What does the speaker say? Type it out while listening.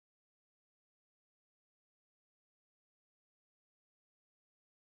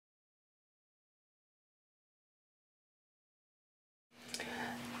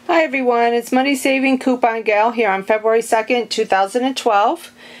Hi everyone, it's Money Saving Coupon Gal here on February 2nd,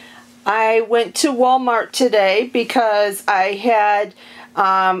 2012. I went to Walmart today because I had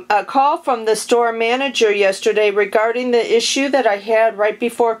a call from the store manager yesterday regarding the issue that I had right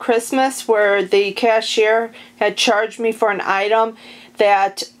before Christmas where the cashier had charged me for an item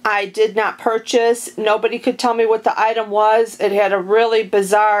that I did not purchase. Nobody could tell me what the item was. It had a really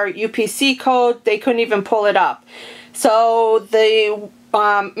bizarre UPC code. They couldn't even pull it up. So the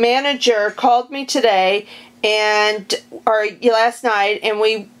manager called me today or last night, and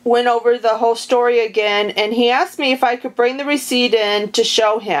we went over the whole story again, and he asked me if I could bring the receipt in to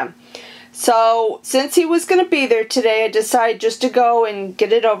show him. So since he was going to be there today, I decided just to go and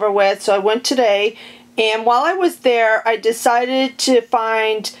get it over with. So I went today, and while I was there, I decided to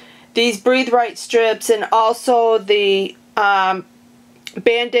find these Breathe Right strips and also the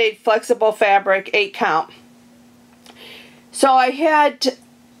Band-Aid flexible fabric 8 count. So I had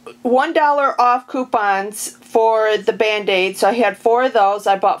 $1 off coupons for the Band-Aids. So I had 4 of those.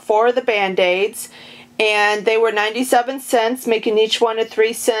 I bought 4 of the Band-Aids, and they were 97 cents, making each one a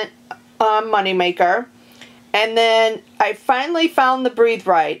 3-cent moneymaker. And then I finally found the Breathe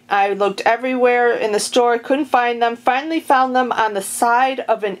Right. I looked everywhere in the store, couldn't find them. Finally found them on the side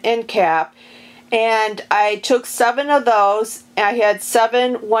of an end cap. And I took 7 of those. I had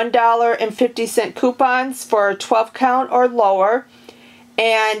 7 $1.50 coupons for a 12 count or lower.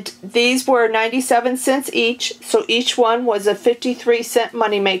 And these were 97 cents each. So each one was a 53-cent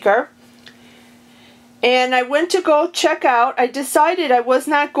moneymaker. And I went to go check out. I decided I was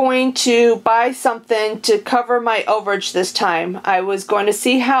not going to buy something to cover my overage this time. I was going to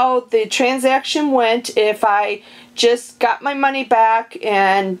see how the transaction went, if I just got my money back,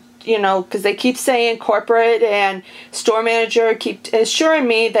 and you know, because they keep saying, corporate and store manager keep assuring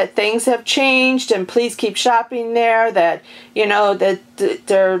me that things have changed and please keep shopping there, that, you know, that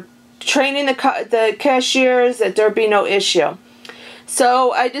they're training the cashiers, that there'll be no issue.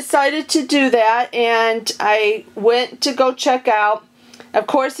 So I decided to do that, and I went to go check out. Of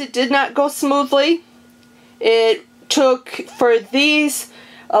course, it did not go smoothly. It took, for these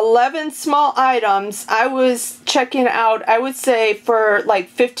 11 small items, I was checking out, I would say, for like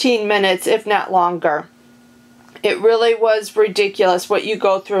 15 minutes, if not longer. It really was ridiculous what you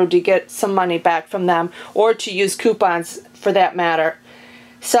go through to get some money back from them, or to use coupons for that matter.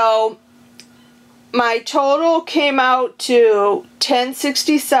 So my total came out to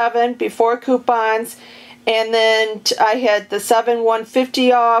 $10.67 before coupons, and then I had the 7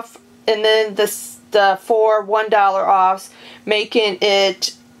 $1.50 off, and then the 4 $1 offs, making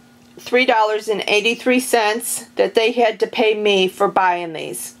it $3.83 that they had to pay me for buying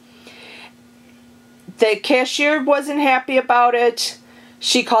these. The cashier wasn't happy about it.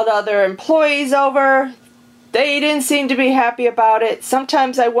 She called other employees over. They didn't seem to be happy about it.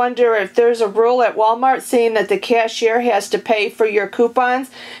 Sometimes I wonder if there's a rule at Walmart saying that the cashier has to pay for your coupons,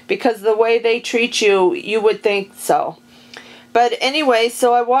 because the way they treat you, you would think so. But anyway,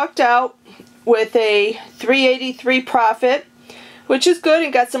 so I walked out with a $3.83 profit, which is good,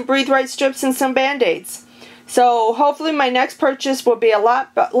 and got some Breathe Right strips and some Band-Aids. So hopefully my next purchase will be a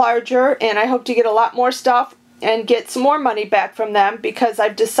lot larger, and I hope to get a lot more stuff and get some more money back from them, because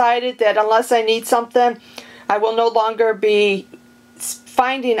I've decided that unless I need something, I will no longer be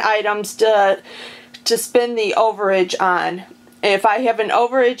finding items to spend the overage on. If I have an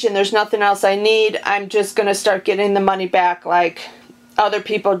overage and there's nothing else I need, I'm just going to start getting the money back like other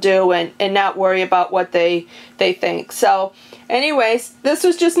people do, and not worry about what they think. So anyways, this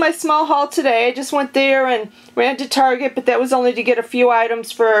was just my small haul today. I just went there and ran to Target, but that was only to get a few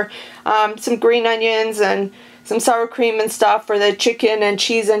items for some green onions and some sour cream and stuff for the chicken and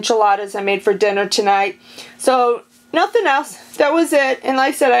cheese enchiladas I made for dinner tonight. So nothing else. That was it. And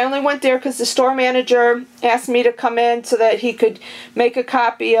like I said, I only went there because the store manager asked me to come in so that he could make a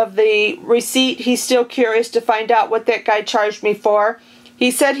copy of the receipt. He's still curious to find out what that guy charged me for. He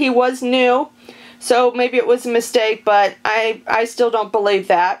said he was new, so maybe it was a mistake, but I still don't believe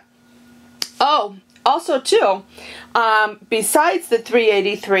that. Oh, also too, besides the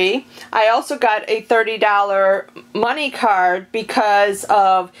 $3.83, I also got a $30 money card because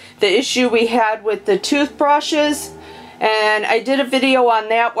of the issue we had with the toothbrushes. And I did a video on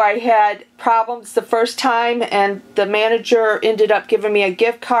that where I had problems the first time, and the manager ended up giving me a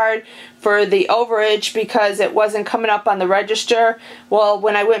gift card for the overage because it wasn't coming up on the register. Well,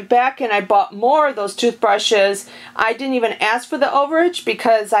 when I went back and I bought more of those toothbrushes, I didn't even ask for the overage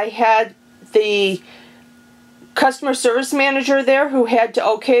because I had the customer service manager there who had to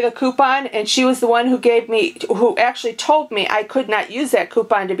okay the coupon, and she was the one who actually told me I could not use that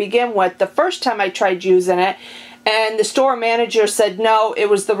coupon to begin with the first time I tried using it. and the store manager said no, it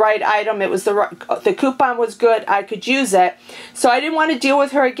was the right item, it was the coupon was good, I could use it. So I didn't want to deal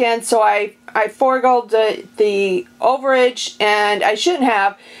with her again, so I forego the overage, and I shouldn't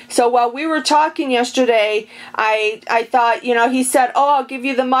have. So while we were talking yesterday, I thought, you know, he said, oh, I'll give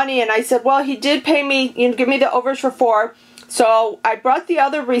you the money, and I said, well, he did pay me, you know, give me the overage for 4. So I brought the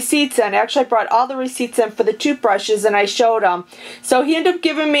other receipts in. Actually, I brought all the receipts in for the toothbrushes, and I showed them. So he ended up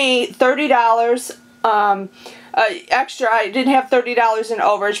giving me $30 extra. I didn't have $30 in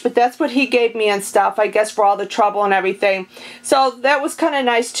overage, but that's what he gave me and stuff, I guess, for all the trouble and everything. So that was kind of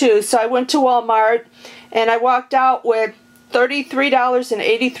nice too. So I went to Walmart, and I walked out with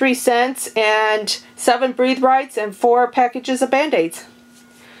 $33.83 and 7 Breathe Rights and 4 packages of Band-Aids.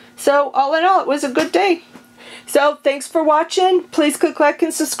 So all in all, it was a good day. So thanks for watching. Please click like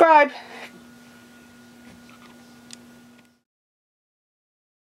and subscribe.